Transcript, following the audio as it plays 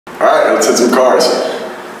All right, let's hit some cars.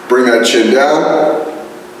 Bring that chin down,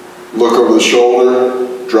 look over the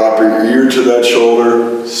shoulder, drop your ear to that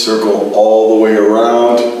shoulder, circle all the way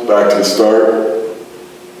around, back to the start.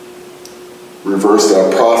 Reverse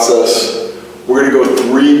that process. We're gonna go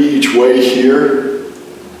 3 each way here.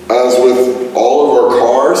 As with all of our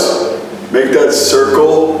cars, make that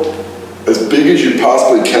circle as big as you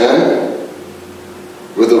possibly can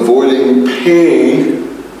with avoiding pain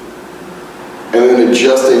and then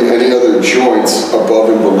adjusting any other joints above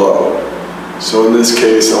and below. So in this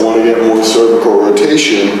case, I want to get more cervical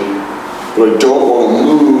rotation, but I don't want to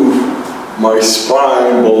move my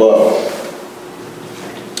spine below.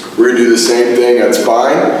 We're going to do the same thing at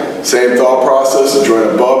spine. Same thought process. The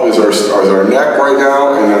joint above is our neck right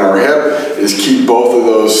now, and then our hip is keep both of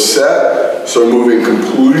those set. So I'm moving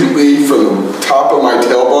completely from the top of my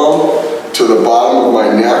tailbone to the bottom of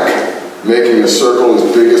my neck, making a circle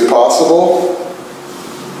as big as possible.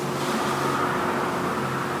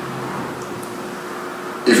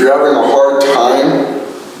 If you're having a hard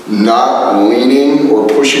time not leaning or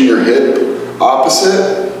pushing your hip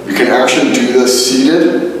opposite, you can actually do this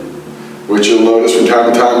seated, which you'll notice from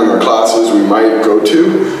time to time in our classes we might go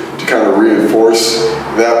to kind of reinforce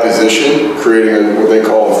that position, creating what they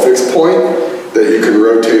call a fixed point that you can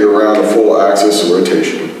rotate around a full axis of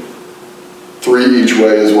rotation. 3 each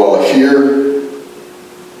way as well here.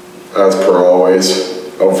 As per always,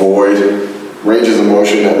 avoid ranges of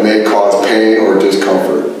motion that may cause pain or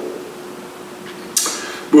discomfort.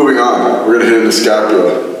 Moving on, we're going to hit into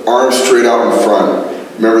scapula. Arms straight out in front.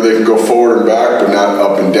 Remember, they can go forward and back, but not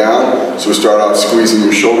up and down. So start off squeezing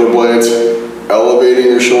your shoulder blades, elevating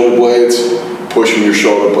your shoulder blades, pushing your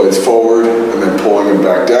shoulder blades forward, and then pulling them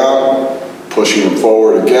back down, pushing them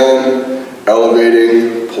forward again,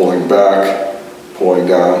 elevating, pulling back, pulling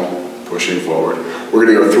down, pushing forward. We're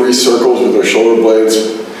going to go 3 circles with our shoulder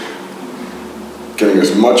blades, getting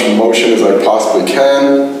as much motion as I possibly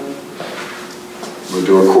can. I'm going to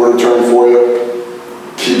do a quarter turn for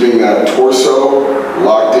you, keeping that torso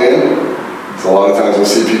locked in. So a lot of times we'll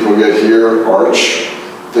see people get here, arch,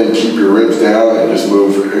 then keep your ribs down and just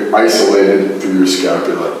move isolated through your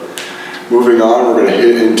scapula. Moving on, we're going to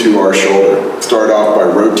hit into our shoulder. Start off by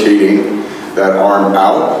rotating that arm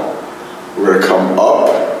out. We're going to come up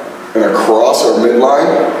and across our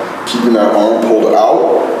midline, keeping that arm pulled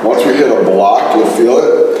out. Once we hit a block, you'll feel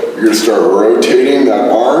it. You're going to start rotating that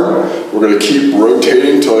arm. We're going to keep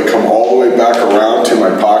rotating until I come all the way back around to my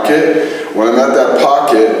pocket. When I'm at that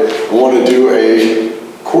pocket, I want to do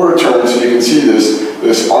a quarter turn so you can see this.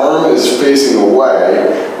 This arm is facing away.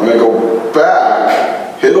 When I go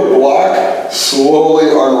back, hit a block, slowly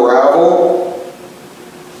unravel,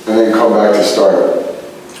 and then come back to start.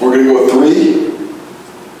 We're going to go 3.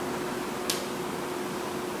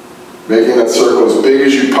 Making that circle as big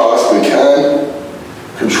as you possibly can.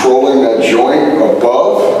 Controlling that joint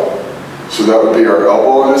above. So that would be our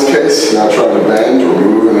elbow in this case. Not trying to bend or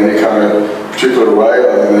move in any kind of particular way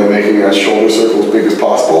other than making that shoulder circle as big as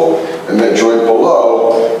possible. And that joint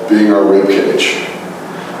below being our rib cage.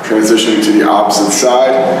 Transitioning to the opposite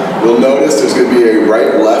side, you'll notice there's going to be a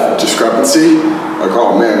right-left discrepancy. Like,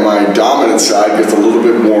 oh man, my dominant side gets a little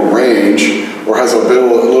bit more range or has a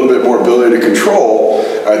little bit more ability to control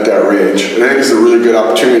at that range. And I think it's a really good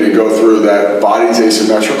opportunity to go through that body's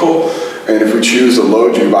asymmetrical, and if we choose to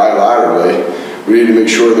load you bilaterally, we need to make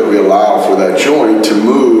sure that we allow for that joint to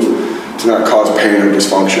move to not cause pain or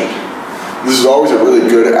dysfunction. This is always a really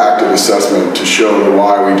good active assessment to show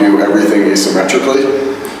why we do everything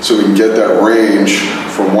asymmetrically, so we can get that range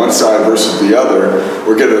from one side versus the other,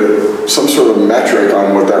 or get some sort of metric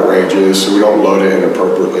on what that range is so we don't load it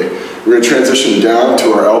inappropriately. We're going to transition down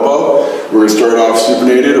to our elbow. We're going to start off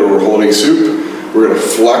supinated, or we're holding sup. We're going to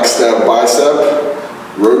flex that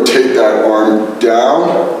bicep, rotate that arm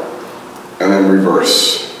down, and then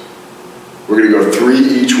reverse. We're going to go 3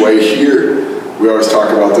 each way here. We always talk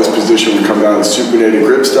about this position when we come down to supinated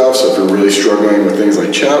grip stuff, so if you're really struggling with things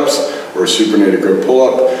like chin-ups or a supinated grip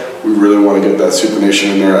pull-up, we really want to get that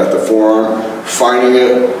supination in there at the forearm, finding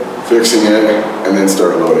it, fixing it, and then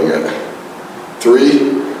start loading it.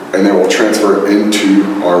 3, and then we'll transfer into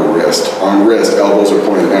our wrist. On wrist, elbows are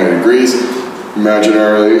pointed 90 degrees.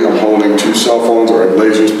 Imaginarily, I'm holding 2 cell phones or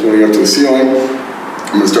lasers pointing up to the ceiling.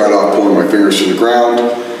 I'm going to start off pulling my fingers to the ground,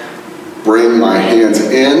 bring my hands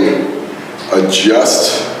in,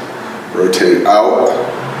 adjust, rotate out,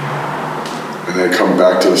 and then come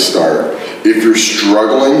back to the start. If you're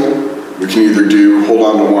struggling, we can either hold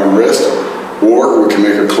on to one wrist, or we can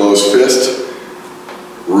make a closed fist,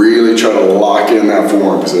 really try to lock in that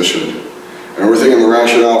forearm position. And we're thinking the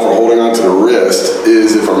rationale for holding onto the wrist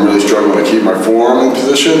is if I'm really struggling to keep my forearm in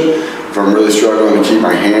position, if I'm really struggling to keep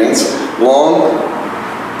my hands long,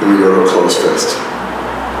 then we go to a closed fist.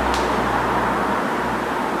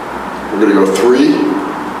 We're going to go 3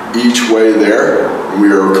 each way there, and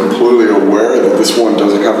we are completely aware that this one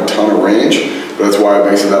doesn't have a ton of range, but that's why it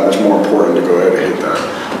makes it that much more important to go ahead and hit that.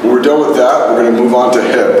 When we're done with that, we're going to move on to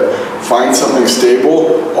hip. Find something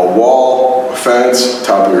stable, a wall, a fence,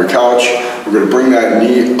 top of your couch. We're going to bring that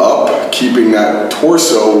knee up, keeping that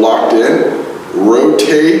torso locked in,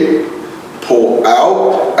 rotate, pull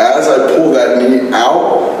out. As I pull that knee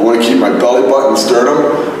out, I want to keep my belly button,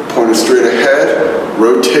 sternum pointed straight ahead,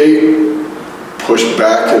 rotate, push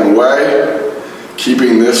back and away,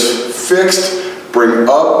 keeping this fixed. Bring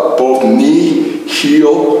up both knee,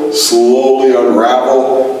 heel, slowly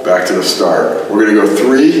unravel, back to the start. We're going to go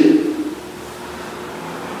 3,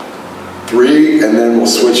 3, and then we'll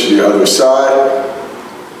switch to the other side.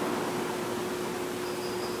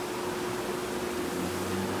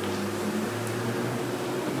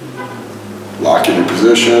 Lock into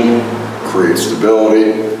position, create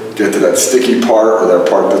stability, get to that sticky part or that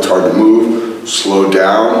part that's hard to move, slow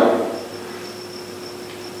down.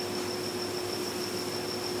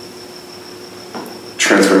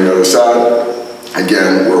 Transfer to the other side.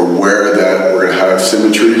 Again, we're aware that we're going to have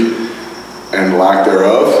symmetry and lack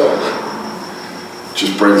thereof.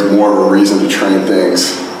 Just brings more of a reason to train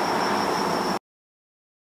things.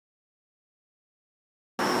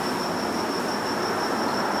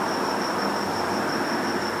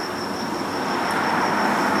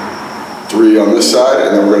 Three on this side,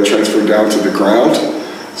 and then we're going to transfer down to the ground.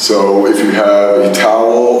 So if you have a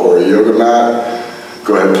towel or a yoga mat,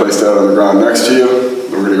 go ahead and place that on the ground next to you.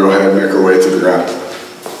 We're going to go ahead and make our way to the ground.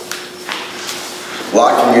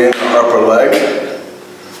 Locking in our upper leg.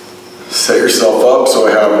 Set yourself up so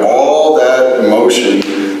I have all that motion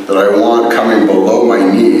that I want coming below my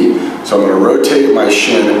knee. So I'm going to rotate my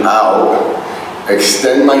shin out,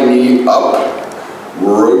 extend my knee up,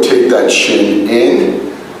 rotate that shin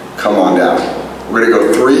in, come on down. We're going to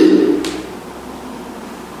go 3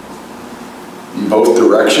 in both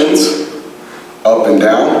directions, up and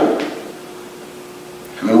down.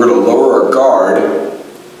 And then we're going to lower our guard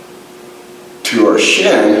to our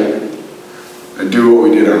shin and do what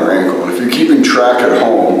we did on our ankle. And if you're keeping track at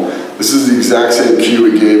home, this is the exact same cue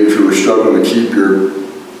we gave if you were struggling to keep your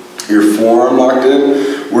forearm locked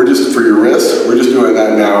in. We're just, for your wrist, we're just doing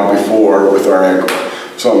that now before with our ankle.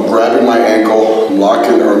 So I'm grabbing my ankle, I'm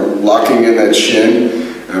locking in that shin,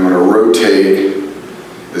 and I'm going to rotate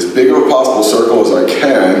as big of a possible circle as I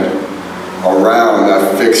can around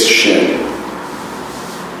that fixed shin.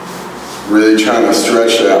 Really trying to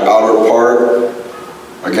stretch that outer part.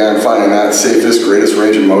 Again, finding that safest, greatest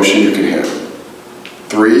range of motion you can hit.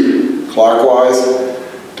 3 clockwise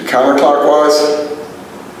to counterclockwise.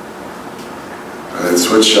 And then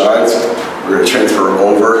switch sides. We're going to transfer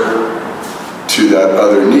over to that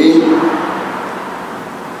other knee.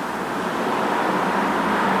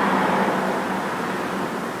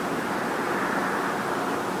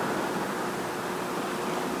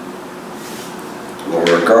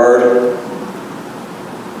 Lower guard.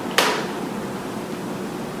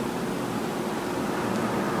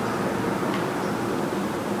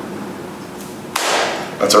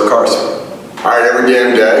 That's our cars. All right, every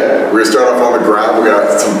damn day, we're gonna start off on the ground. We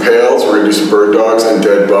got some pails, we're gonna do some bird dogs and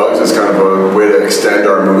dead bugs. It's kind of a way to extend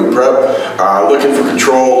our movement prep. Looking for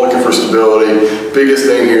control, looking for stability. Biggest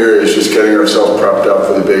thing here is just getting ourselves prepped up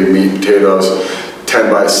for the big meat and potatoes.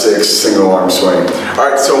 10x6 single arm swing. All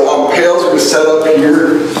right, so on pails, we're gonna set up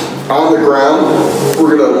here on the ground.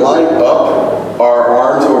 We're gonna line up our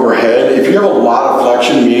arms overhead. If you have a lot of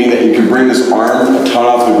flexion, meaning that you can bring this arm a ton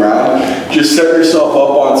off the ground, just set yourself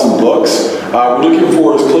up on some books. We're looking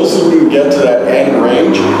for as close as we can get to that end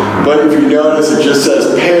range, but if you notice, it just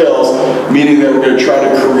says pails, meaning that we're gonna try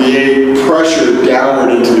to create pressure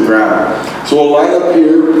downward into the ground. So we'll line up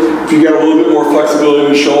here. If you got a little bit more flexibility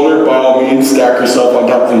in the shoulder, by all means, stack yourself on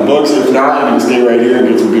top of some books. If not, you can stay right here and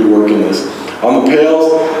get some good work in this. On the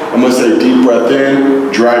pails, I'm going to say deep breath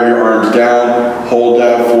in, drive your arms down, hold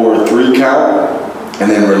that for 3 count,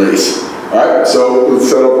 and then release. All right, so let's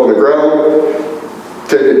set up on the ground.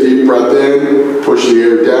 Take a deep breath in, push the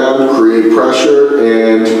air down, create pressure,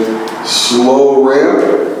 and slow ramp.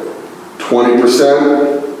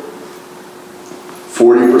 20%,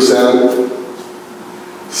 40%,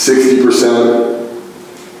 60%,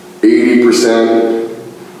 80%,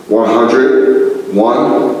 100,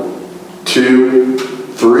 1, 2,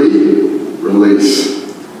 3, release.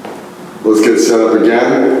 Let's get set up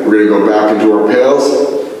again. We're going to go back into our pails.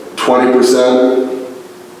 20%,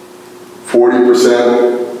 40%,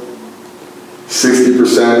 40%,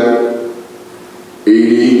 60%,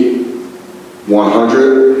 80,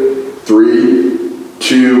 100, 3,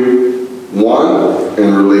 2, 1,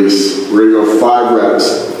 and release. We're gonna go 5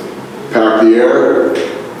 reps. Pack the air,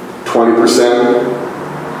 20%,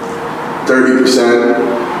 30%,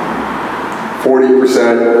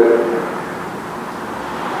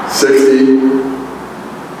 40%, 60,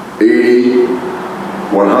 80,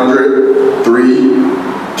 100, 3,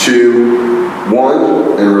 2,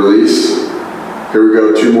 1, and release. Here we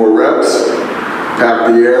go, 2 more reps. Pack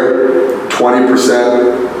the air,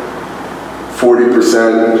 20%,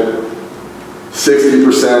 40%,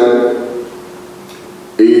 60%,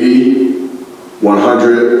 80,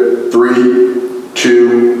 100, 3,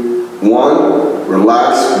 2, 1.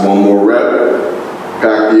 Relax, 1 more rep.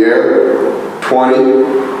 Pack the air, 20,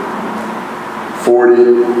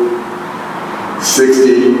 40,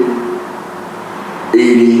 60,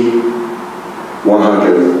 80,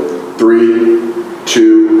 100, 3,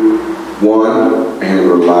 2, 1, and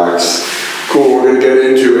relax. Cool, we're gonna get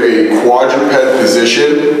into a quadruped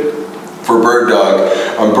position for bird dog.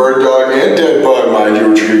 On bird dog and dead bug, mind you,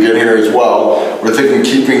 which you're gonna get here as well, we're thinking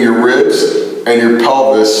keeping your ribs and your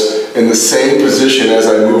pelvis in the same position as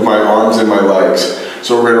I move my arms and my legs.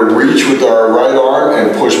 So we're gonna reach with our right arm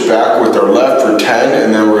and push back with our left for 10,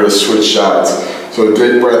 and then we're gonna switch sides. So a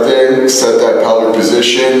big breath in, set that pelvic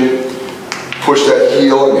position, push that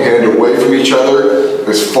heel and hand away from each other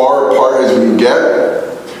as far apart as we can get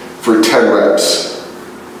for 10 reps.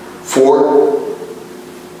 4,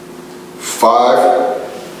 5,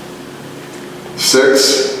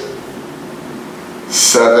 6,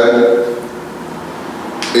 7,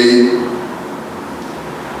 8,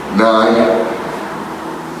 9,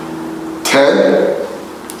 10.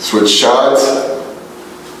 Switch sides.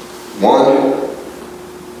 1,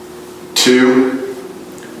 2,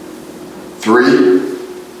 3,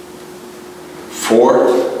 4,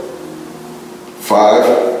 5,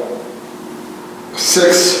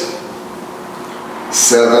 6,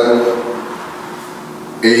 7,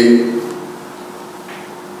 8,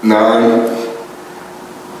 9,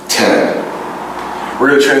 10. We're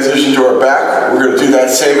going to transition to our back. We're going to do that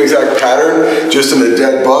same exact pattern, just in the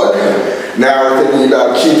dead bug. Now we're thinking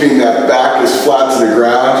about keeping that back as flat to the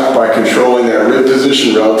ground by controlling that rib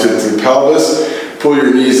position relative to the pelvis. Pull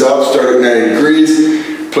your knees up, start at 90 degrees.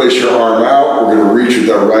 Place your arm out. We're going to reach with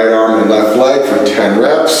our right arm and left leg for 10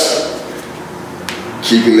 reps.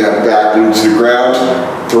 Keeping that back glued to the ground.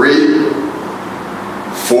 3,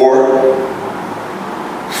 4,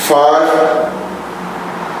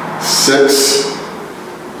 5, 6,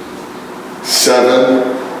 7,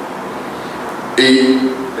 8,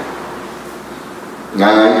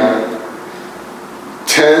 9,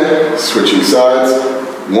 10. Switching sides.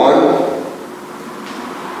 1,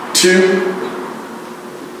 2,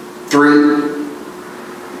 3,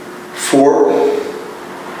 4,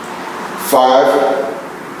 5,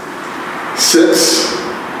 6,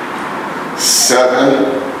 7,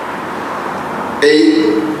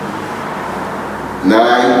 8,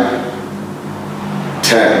 9,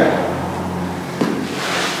 10.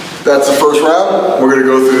 That's the first round. We're going to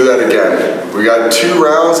go through that again. We got 2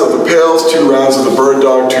 rounds of the pails, 2 rounds of the bird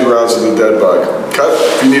dog, 2 rounds of the dead bug. Cut.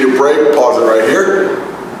 If you need a break, pause it right here.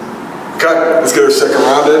 Cut. Let's get our second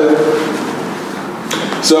round in.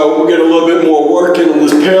 So we'll get a little bit more work in on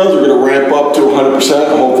this pails. We're going to ramp up to 100%,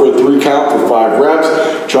 hold for a 3 count for 5 reps.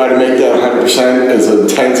 Try to make that 100% as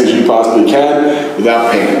intense as you possibly can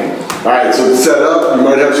without pain. All right, so to set up, you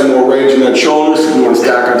might have some more range in that shoulder, so if you want to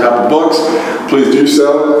stack on top of books, please do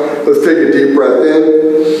so. Let's take a deep breath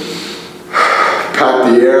in. Pack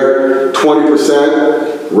the air,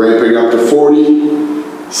 20%, ramping up to 40,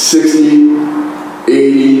 60,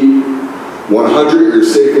 80, 100, your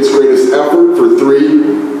safest, greatest effort for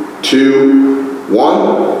 3, 2,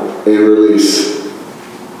 1, and release.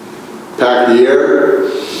 Pack the air,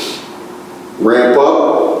 ramp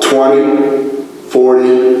up, 20,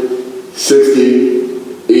 40, 60,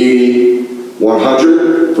 80,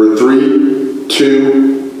 100 for 3,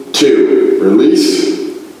 2, 2. Release.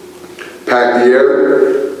 Pack the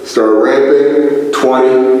air, start ramping,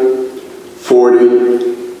 20,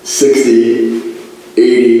 40, 60,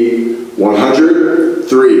 80, 100,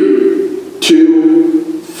 3,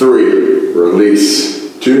 2, 3.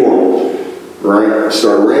 Release. 2 more. Right.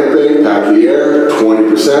 Start ramping, pack the air,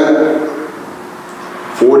 20%,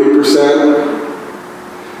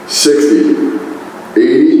 40%, 60,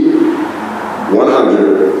 80,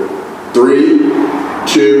 100, 3,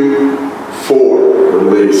 2, 4.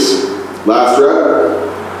 Release. Last rep.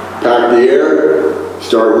 Pack the air,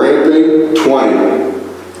 start ramping, 20,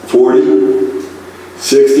 40,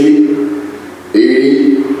 60,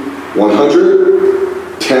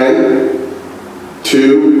 100, 10,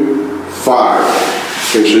 2, 5.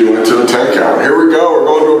 Make sure you went to the 10 count. Here we go, we're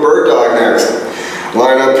going to a bird dog next.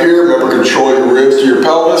 Line up here, remember control your ribs to your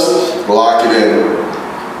pelvis, lock it in.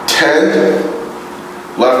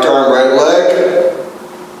 10, left arm, right leg.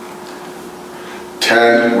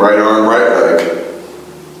 10, right arm, right leg.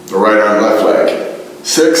 The right arm, left leg.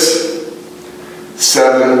 6,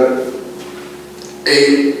 7,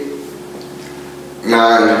 8,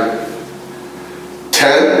 9,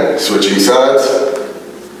 10. Switching sides.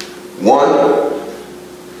 1,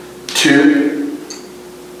 2,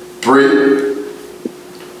 3,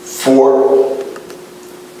 4,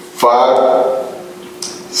 5,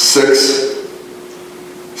 6,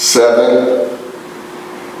 7,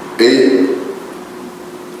 8,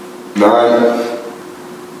 9,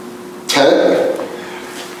 10.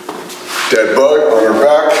 Dead bug on our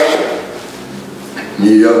back.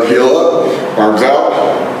 Knee up, heel up, arms out.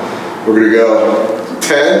 We're gonna go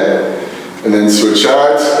 10 and then switch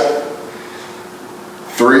sides.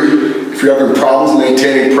 3. If you're having problems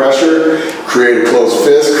maintaining pressure, create a closed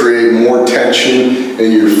fist, create more tension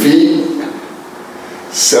in your feet.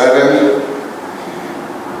 7,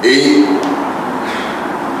 8,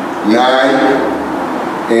 9,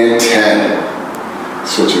 and 10.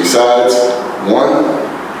 Switching sides.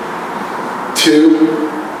 1, 2,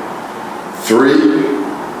 3,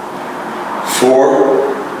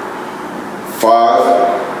 4,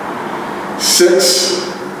 5, 6,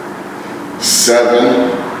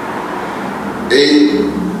 7, 8,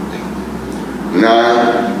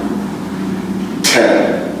 9,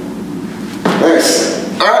 10. Nice.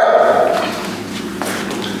 All right.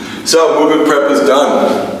 So movement prep is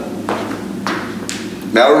done.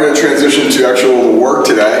 Now we're going to transition to actual work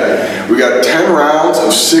today. We got 10 rounds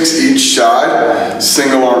of 6 each side,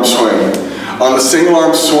 single arm swing. On the single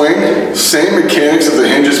arm swing, same mechanics of the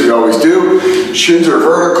hinges we always do. Shins are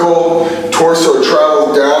vertical, torso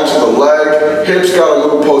travels down to the leg, hips gotta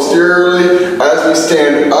move posteriorly. As we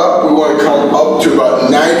stand up, we want to come up to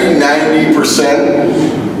about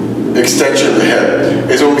 90% extension of the hip.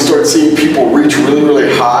 Is when we start seeing people reach really,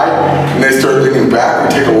 really high and they start leaning back.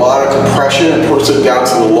 We take a lot of compression and push it down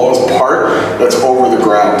to the lowest part that's over the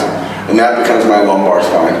ground. And that becomes my lumbar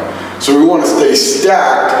spine. So we want to stay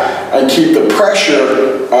stacked and keep the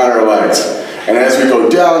pressure on our legs. And as we go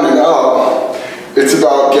down and up, it's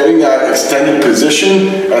about getting that extended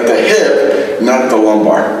position at the hip, not at the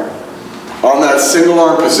lumbar. On that single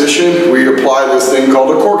arm position, we apply this thing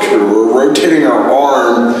called a corkscrew. We're rotating our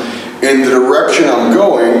arm in the direction I'm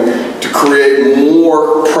going to create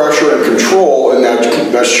more pressure and control in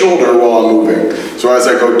that shoulder while I'm moving. So as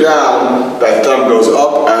I go down, that thumb goes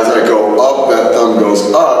up. As I go up, that thumb goes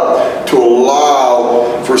up to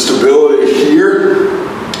allow for stability here,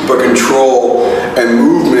 but control and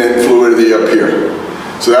movement fluidity up here.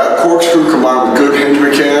 So that corkscrew combined with good hinge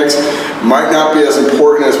mechanics might not be as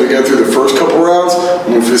important as we get through the first couple rounds.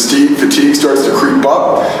 When fatigue starts to creep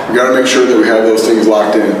up, we got to make sure that we have those things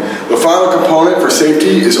locked in. The final component for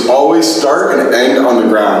safety is always start and end on the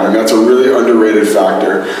ground, and that's a really underrated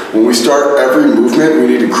factor. When we start every movement, we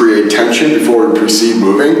need to create tension before we proceed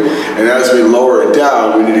moving, and as we lower it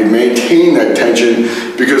down, we need to maintain that tension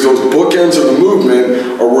because those bookends of the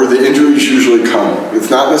movement are where the injuries usually come.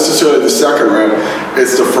 It's not necessarily the second rep,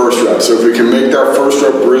 it's the first rep. So if we can make that first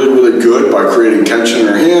rep really, really good by creating tension in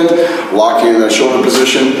our hand, locking in that shoulder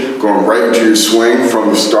position, going right into your swing from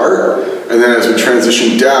the start, and then as we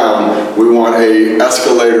transition down, we want a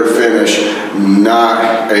escalator finish,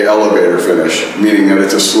 not a elevator finish, meaning that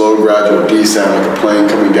it's a slow, gradual descent like a plane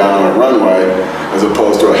coming down on a runway, as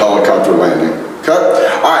opposed to a helicopter landing.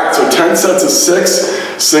 Okay? All right, so 10 sets of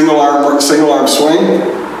 6, single arm swing.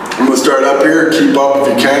 I'm going to start up here, keep up if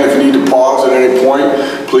you can. If you need to pause at any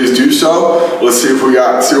point, please do so. Let's see what we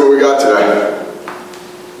got today.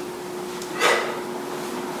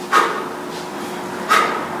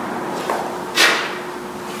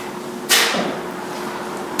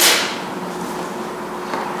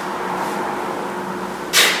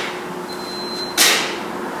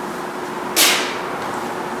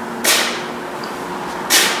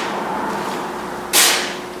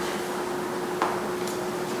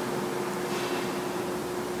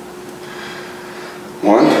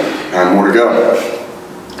 More to go.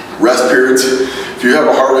 Rest periods. If you have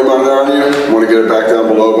a heart rate monitor on you want to get it back down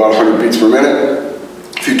below about 100 beats per minute.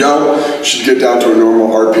 If you don't, you should get down to a normal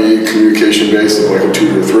RPE communication base of like a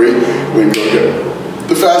 2 or 3. We can go get it.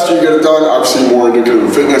 The faster you get it done, obviously more indicative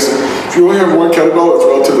of fitness. If you only have one kettlebell, it's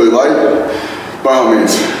relatively light. By all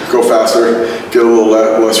means, go faster, get a little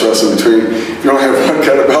less rest in between. If you only have one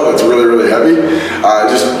kettlebell that's really, really heavy,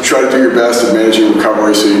 just try to do your best at managing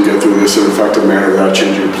recovery so you get through this in an effective manner without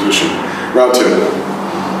changing your position. Round 2.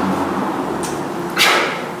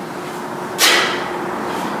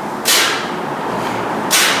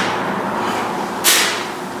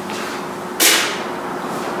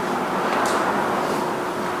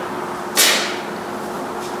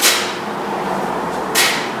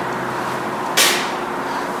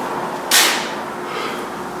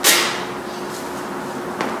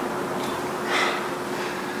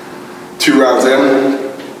 2 rounds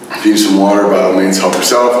in, if you need some water, by all means, help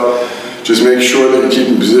yourself. Just make sure that you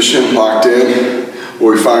keep in position, locked in.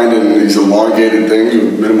 What we find in these elongated things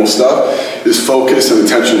with minimal stuff is focus and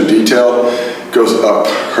attention to detail goes up,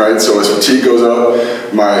 right? So as fatigue goes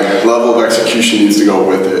up, my level of execution needs to go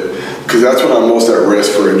with it, because that's when I'm most at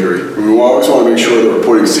risk for injury. And we always want to make sure that we're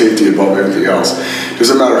putting safety above everything else. It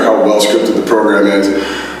doesn't matter how well scripted the program is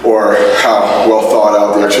or how well thought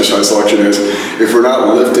out the exercise selection is. If we're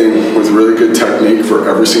not lifting with really good technique for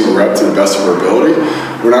every single rep to the best of our ability,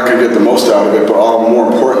 we're not going to get the most out of it. But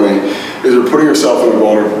more importantly, is we're putting ourselves in a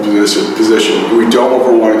vulnerable position. We don't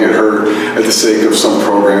ever want to get hurt at the sake of some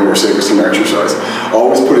program or sake of some exercise.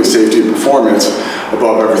 Always putting safety and performance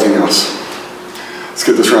above everything else. Let's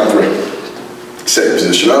get this round 3. Set your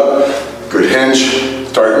position up, good hinge,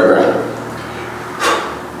 start your ground.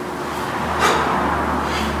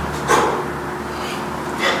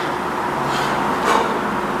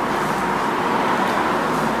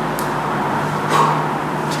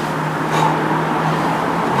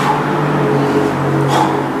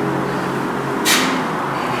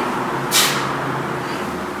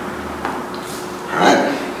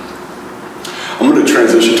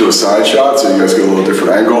 Transition to a side shot so you guys get a little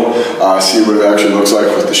different angle, see what it actually looks like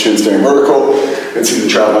with the shin staying vertical, and see the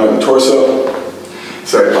trap line in the torso.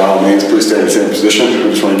 So by all means, please stay in the same position. I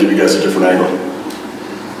just want to give you guys a different angle.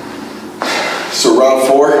 So round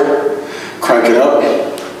 4, crank it up.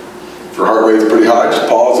 If your heart rate is pretty high, just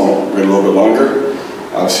pause and wait a little bit longer.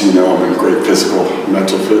 Obviously, you know I'm in great physical,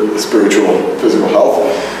 mental, spiritual, physical health,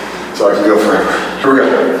 so I can go forever. Here we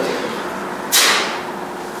go.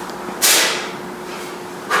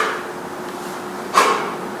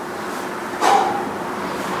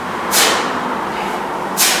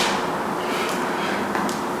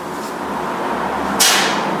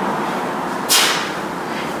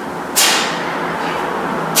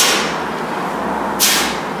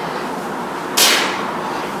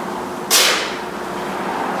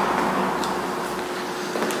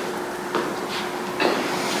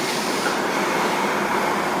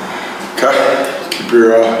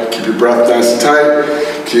 Keep your breath nice and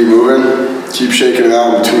tight, keep moving, keep shaking it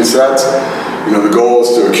out in between sets. You know, the goal is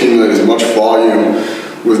to accumulate as much volume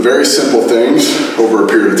with very simple things over a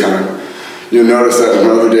period of time. You'll notice that in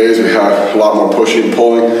other days we have a lot more pushing and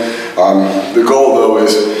pulling. The goal though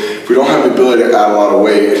is, if we don't have the ability to add a lot of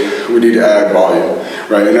weight, we need to add volume,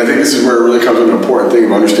 right? And I think this is where it really comes to an important thing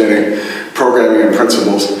of understanding programming and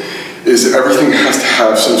principles, is everything has to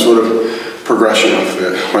have some sort of progression of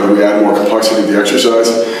it. Whether we add more complexity to the exercise,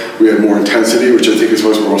 we add more intensity, which I think is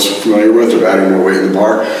what we're most familiar with, of adding more weight in the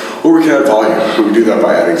bar, or we can add volume. We can do that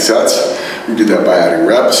by adding sets, we can do that by adding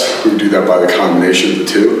reps, we can do that by the combination of the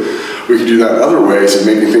two. We can do that in other ways of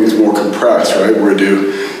making things more compressed, right? We're gonna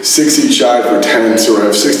do 6 each side for 10, so we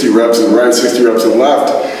have 60 reps in the right, 60 reps in the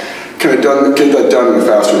left. Can I get that done in a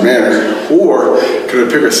faster manner? Or can I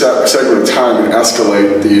pick a segment of time and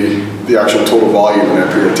escalate the actual total volume in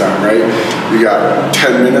that period of time, right? You got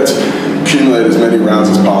 10 minutes, accumulate as many rounds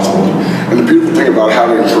as possible. And the beautiful thing about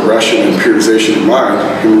having progression and periodization in mind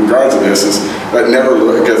in regards to this is that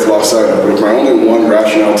never gets lost sight of. But if my only one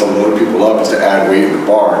rationale to load people up is to add weight in the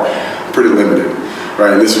bar, I'm pretty limited,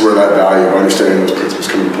 right? And this is where that value of understanding those principles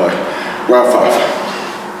come into play. Round 5.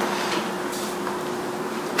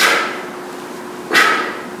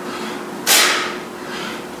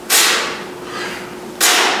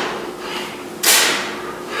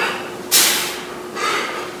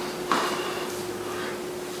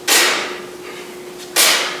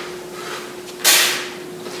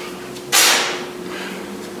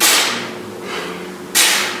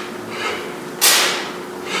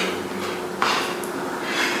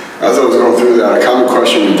 As I was going through that, a common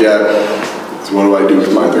question we get is, what do I do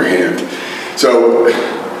with my other hand? So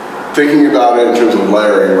thinking about it in terms of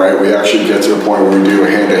layering, right, we actually get to the point where we do a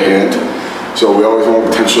hand-to-hand. So we always want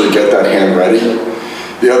to potentially get that hand ready.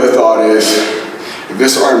 The other thought is, if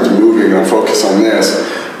this arm's moving and I'm focused on this,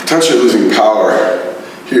 potentially losing power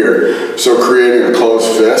here. So creating a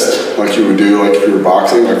closed fist, like you would do like if you were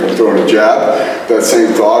boxing, like I'm throwing a jab, that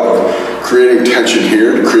same thought of creating tension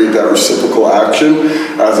here to create that reciprocal action.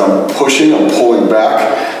 As I'm pushing, I'm pulling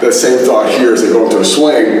back. That same thought here as I go into a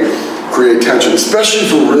swing, create tension, especially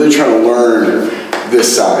if we're really trying to learn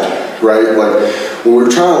this side, right? Like when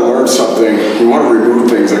we're trying to learn something, we want to remove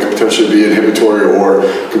things that could potentially be inhibitory or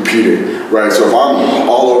competing, right? So if I'm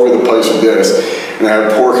all over the place with this and I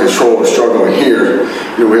have poor control or struggling here,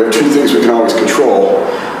 you know, we have two things we can always control,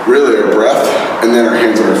 really our breath and then our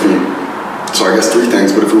hands on our feet. So I guess three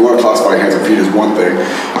things, but if we want to classify hands and feet as one thing,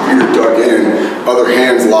 feet are dug in, other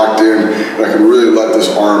hands locked in, and I can really let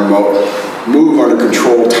this arm move under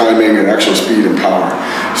control, timing, and actual speed and power.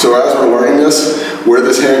 So as we're learning this, where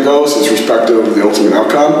this hand goes is respective of the ultimate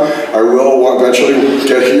outcome. I will eventually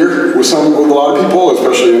get here with a lot of people,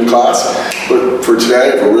 especially in class. But for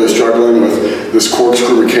today, if we're really struggling with this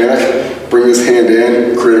corkscrew mechanic, bring this hand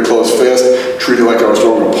in, create a closed fist, treat it like I was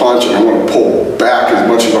throwing a punch, and I want to pull back as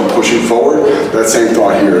much as I'm pushing forward. That same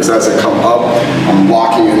thought here is as I come up, I'm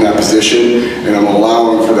locking in that position, and I'm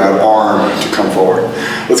allowing for that arm to come forward.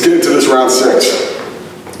 Let's get into this round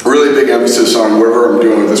 6. Really big emphasis on whatever I'm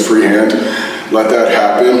doing with this free hand. Let that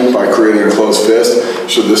happen by creating a closed fist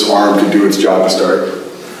so this arm can do its job to start.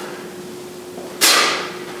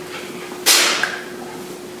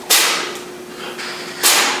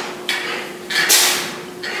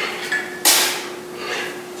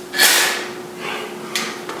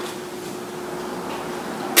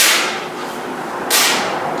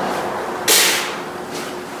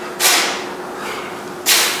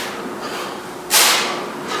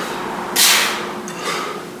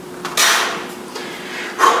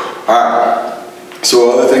 Alright,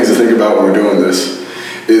 so other things to think about when we're doing this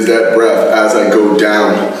is that breath as I go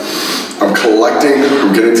down. I'm collecting,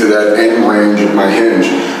 I'm getting to that end range of my hinge.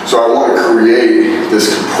 So I want to create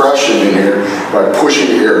this compression in here by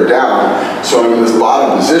pushing the air down. So I'm in this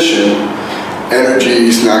bottom position, energy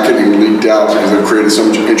is not getting leaked out because I've created so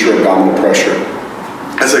much intra-abdominal pressure.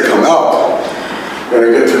 As I come up, and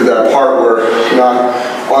I get to that part where I'm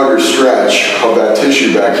not under stretch of that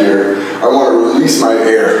tissue back here, I want to release my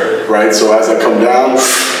air, right? So as I come down,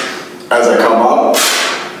 as I come up,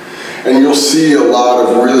 and you'll see a lot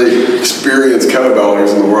of really experienced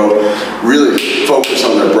kettlebellers in the world really focus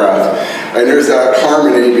on their breath. And there's that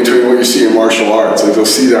harmony between what you see in martial arts. Like you'll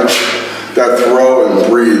see that throw and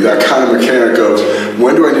breathe, that kind of mechanic of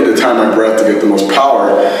when do I need to time my breath to get the most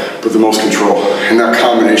power, but the most control, and that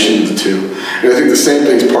combination of the two. And I think the same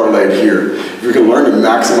thing's parlayed here. If we can learn to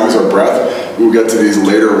maximize our breath, when we get to these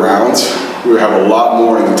later rounds, we have a lot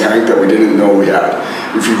more in the tank that we didn't know we had.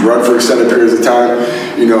 If you run for extended periods of time,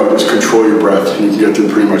 you know, just control your breath and you can get through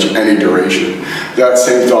pretty much any duration. That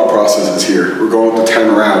same thought process is here. We're going up to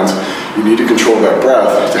 10 rounds. You need to control that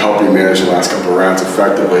breath to help you manage the last couple of rounds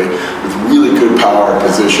effectively with really good power,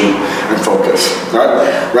 position, and focus. All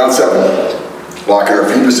right, round 7. Lock in our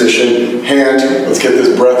V position, hand. Let's get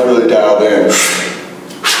this breath really dialed in.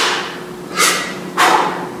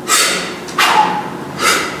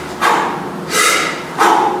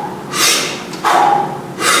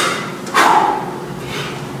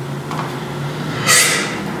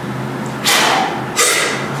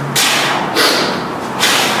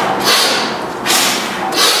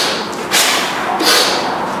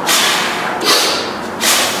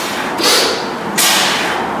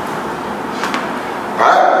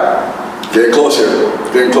 Getting close here,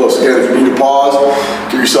 getting close. Again, if you need to pause,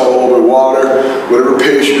 give yourself a little bit of water, whatever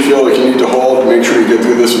pace you feel like you need to hold, make sure you get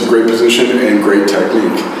through this with great position and great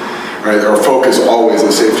technique. Right? Our focus always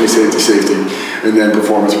is safety, safety, safety, and then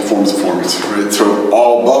performance, performance, performance. Right? So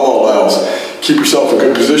above all else, keep yourself in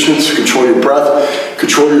good positions, control your breath,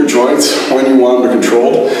 control your joints when you want them to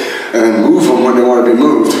control, and then move them when they want to be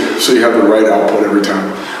moved so you have the right output every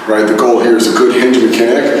time. Right? The goal here is a good hinge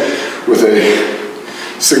mechanic with a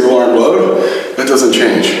single arm load, that doesn't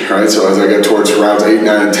change, right? So as I get towards rounds 8,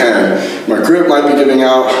 9, and 10, my grip might be giving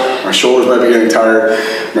out, my shoulders might be getting tired,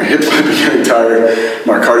 my hips might be getting tired,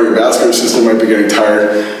 my cardiovascular system might be getting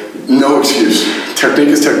tired. No excuse. Technique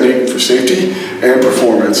is technique for safety and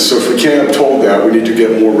performance. So if we can't uphold that, we need to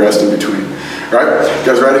get more rest in between. All right, you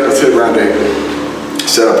guys ready? Let's hit round 8.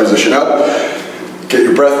 Set up, position up, get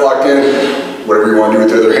your breath locked in, whatever you want to do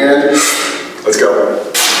with the other hand. Let's go.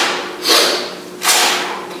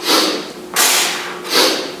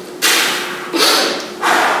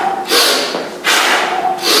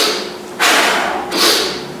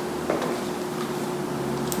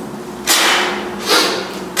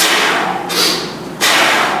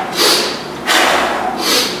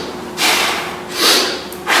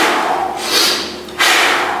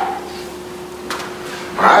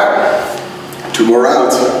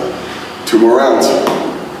 more rounds.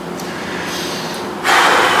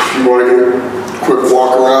 If you want to get a quick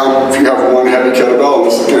walk around, if you have one heavy kettlebell and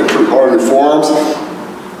this is getting pretty hard on your forearms,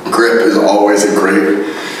 grip is always a great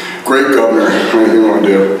governor on anything you want to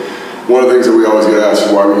do. One of the things that we always get asked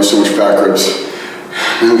is why we use so much fat grips.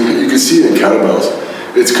 And you can see it in kettlebells.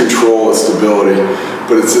 It's control, it's stability,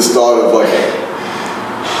 but it's this thought of like,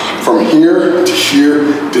 from here to here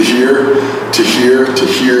to here to here to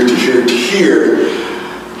here to here to here,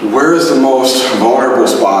 where is the most vulnerable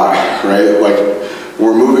spot, right? Like,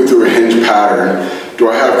 we're moving through a hinge pattern. Do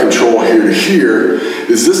I have control here to here?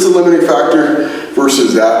 Is this the limiting factor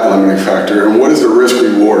versus that limiting factor? And what is the risk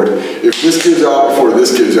reward? If this gives out before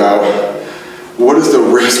this gives out, what is the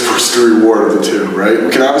risk versus the reward of the two, right? We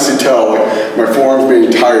can obviously tell, like, my forearms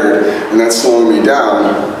being tired and that's slowing me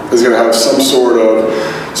down is gonna have some sort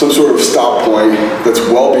of stop point that's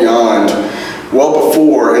well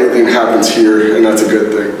before anything happens here, and that's a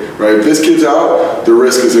good thing, right? If this gives out, the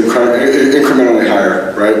risk is incrementally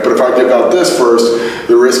higher, right? But if I give out this first,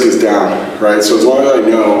 the risk is down, right? So as long as I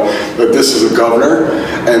know that this is a governor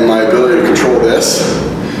and my ability to control this,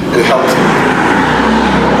 it helps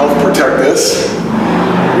protect this,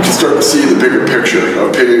 we can start to see the bigger picture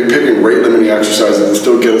of picking rate limiting exercises that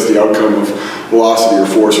still get us the outcome of velocity or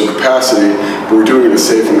force or capacity, but we're doing it in a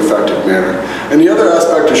safe and effective manner. And the other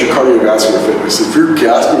aspect is your cardiovascular fitness. If you're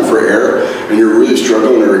gasping for air and you're really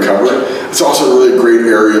struggling to recover, it's also a really great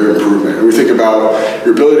area of improvement. And we think about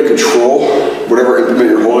your ability to control whatever implement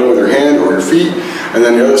you're holding with your hand or your feet, and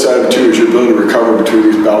then the other side of it too is your ability to recover between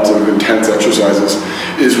these bouts of intense exercises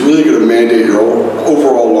is really going to mandate your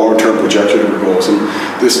overall long-term projection of your goals. And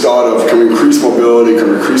this thought of can we increase mobility, can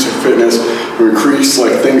we increase your fitness, can we increase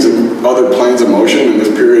like things in other planes of motion in this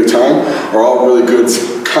period of time are all really good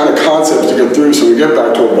kind of concepts to get through. So when we get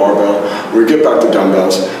back to a barbell, when we get back to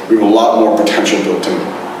dumbbells, we have a lot more potential built in.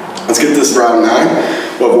 Let's get this round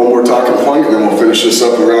 9. We'll have one more talking point and then we'll finish this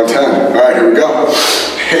up in round 10. All right, here we go.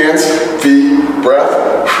 Hands, feet, breath.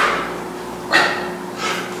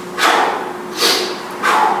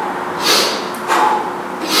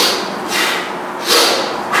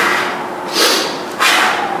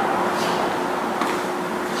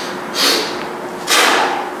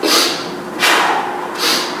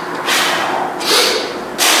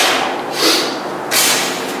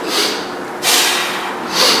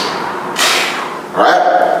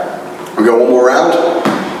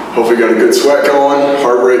 Hopefully you got a good sweat going,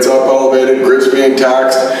 heart rate's up elevated, grips being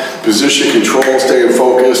taxed, position control, staying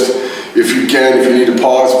focused. If you need to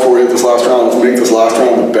pause before we hit this last round, let's make this last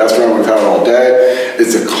round the best round we've had all day.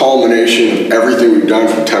 It's a culmination of everything we've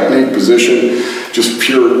done from technique, position, just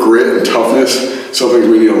pure grit and toughness,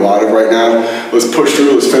 something we need a lot of right now. Let's push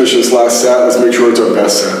through, let's finish this last set, let's make sure it's our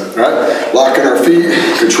best set, all right? Locking our feet,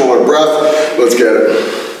 control our breath, let's get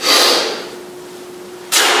it.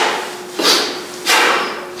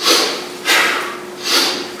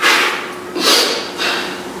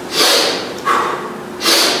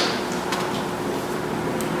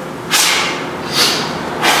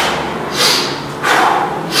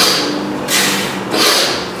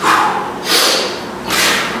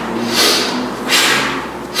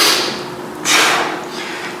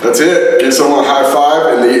 That's it. Give someone a high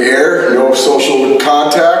five in the air. No social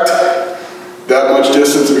contact. That much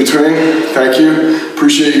distance between. Thank you.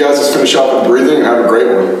 Appreciate you guys. Let's finish off with breathing and have a great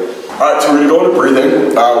one. All right, so we're going to go into breathing.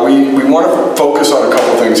 We want to focus on a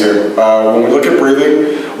couple things here. When we look at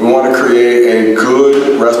breathing, we want to create a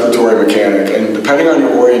good respiratory mechanic. And depending on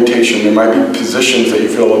your orientation, there might be positions that you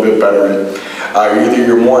feel a little bit better in. Either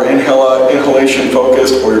you're more inhalation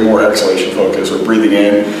focused or you're more exhalation focused, or breathing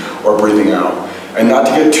in or breathing out. And not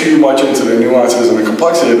to get too much into the nuances and the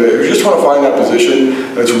complexity of it, if you just want to find that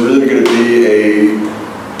position that's really going to be a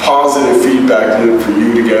positive feedback loop for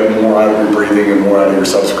you to get more out of your breathing and more out of your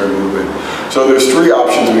subsequent movement. So there's 3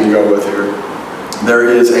 options we can go with here. There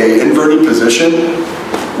is an inverted position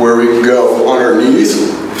where we can go on our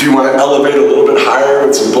knees. If you want to elevate a little bit higher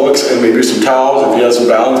with some books and maybe some towels, if you have some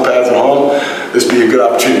balance pads at home, this would be a good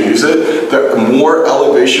opportunity to use it. The more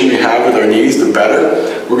elevation we have with our knees, the better.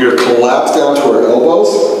 We're going to collapse down to our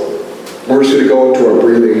elbows. We're just going to go into our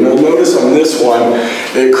breathing. And you'll notice on this one,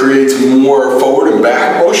 it creates more forward and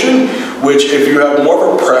back motion, which if you have more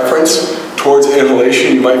of a preference towards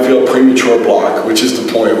inhalation, you might feel a premature block, which is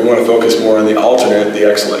the point. We want to focus more on the alternate, the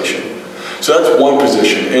exhalation. So that's one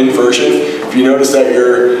position, inversion. If you notice that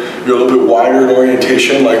you're a little bit wider in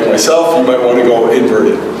orientation like myself, you might want to go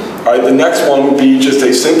inverted. All right, the next one would be just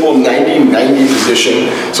a simple 90-90 position.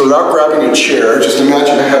 So without grabbing a chair, just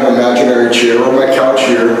imagine I have an imaginary chair or my couch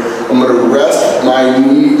here. I'm going to rest my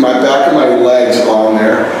knee, my back and my legs on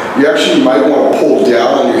there. You actually might want to pull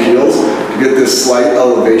down on your heels. get this slight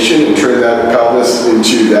elevation and train that pelvis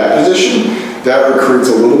into that position, that recruits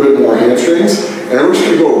a little bit more hamstrings. And then we're just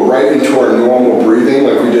gonna go right into our normal breathing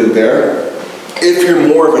like we did there. If you're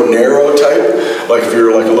more of a narrow type, like if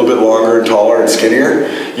you're like a little bit longer and taller and skinnier,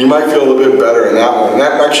 you might feel a little bit better in that one. And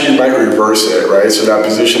that actually might reverse it, right? So that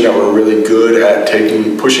position that we're really good at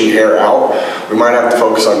pushing air out, we might have to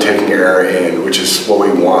focus on taking air in, which is what we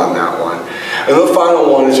want in that one. And the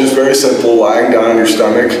final one is just very simple, lying down on your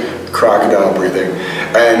stomach, crocodile breathing.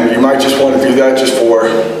 And you might just want to do that just for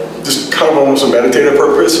kind of almost a meditative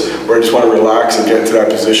purpose, where I just want to relax and get into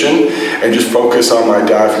that position and just focus on my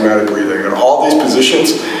diaphragmatic breathing. And all these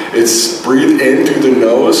positions, it's breathe in through the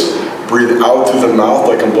nose, breathe out through the mouth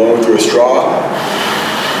like I'm blowing through a straw.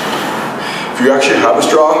 If you actually have a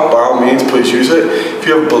straw, by all means, please use it. If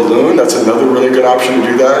you have a balloon, that's another really good option to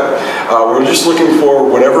do that. We're just looking for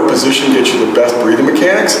whatever position gets you the best breathing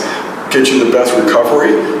mechanics, gets you the best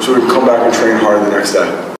recovery, so we can come back and train hard the next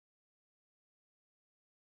day.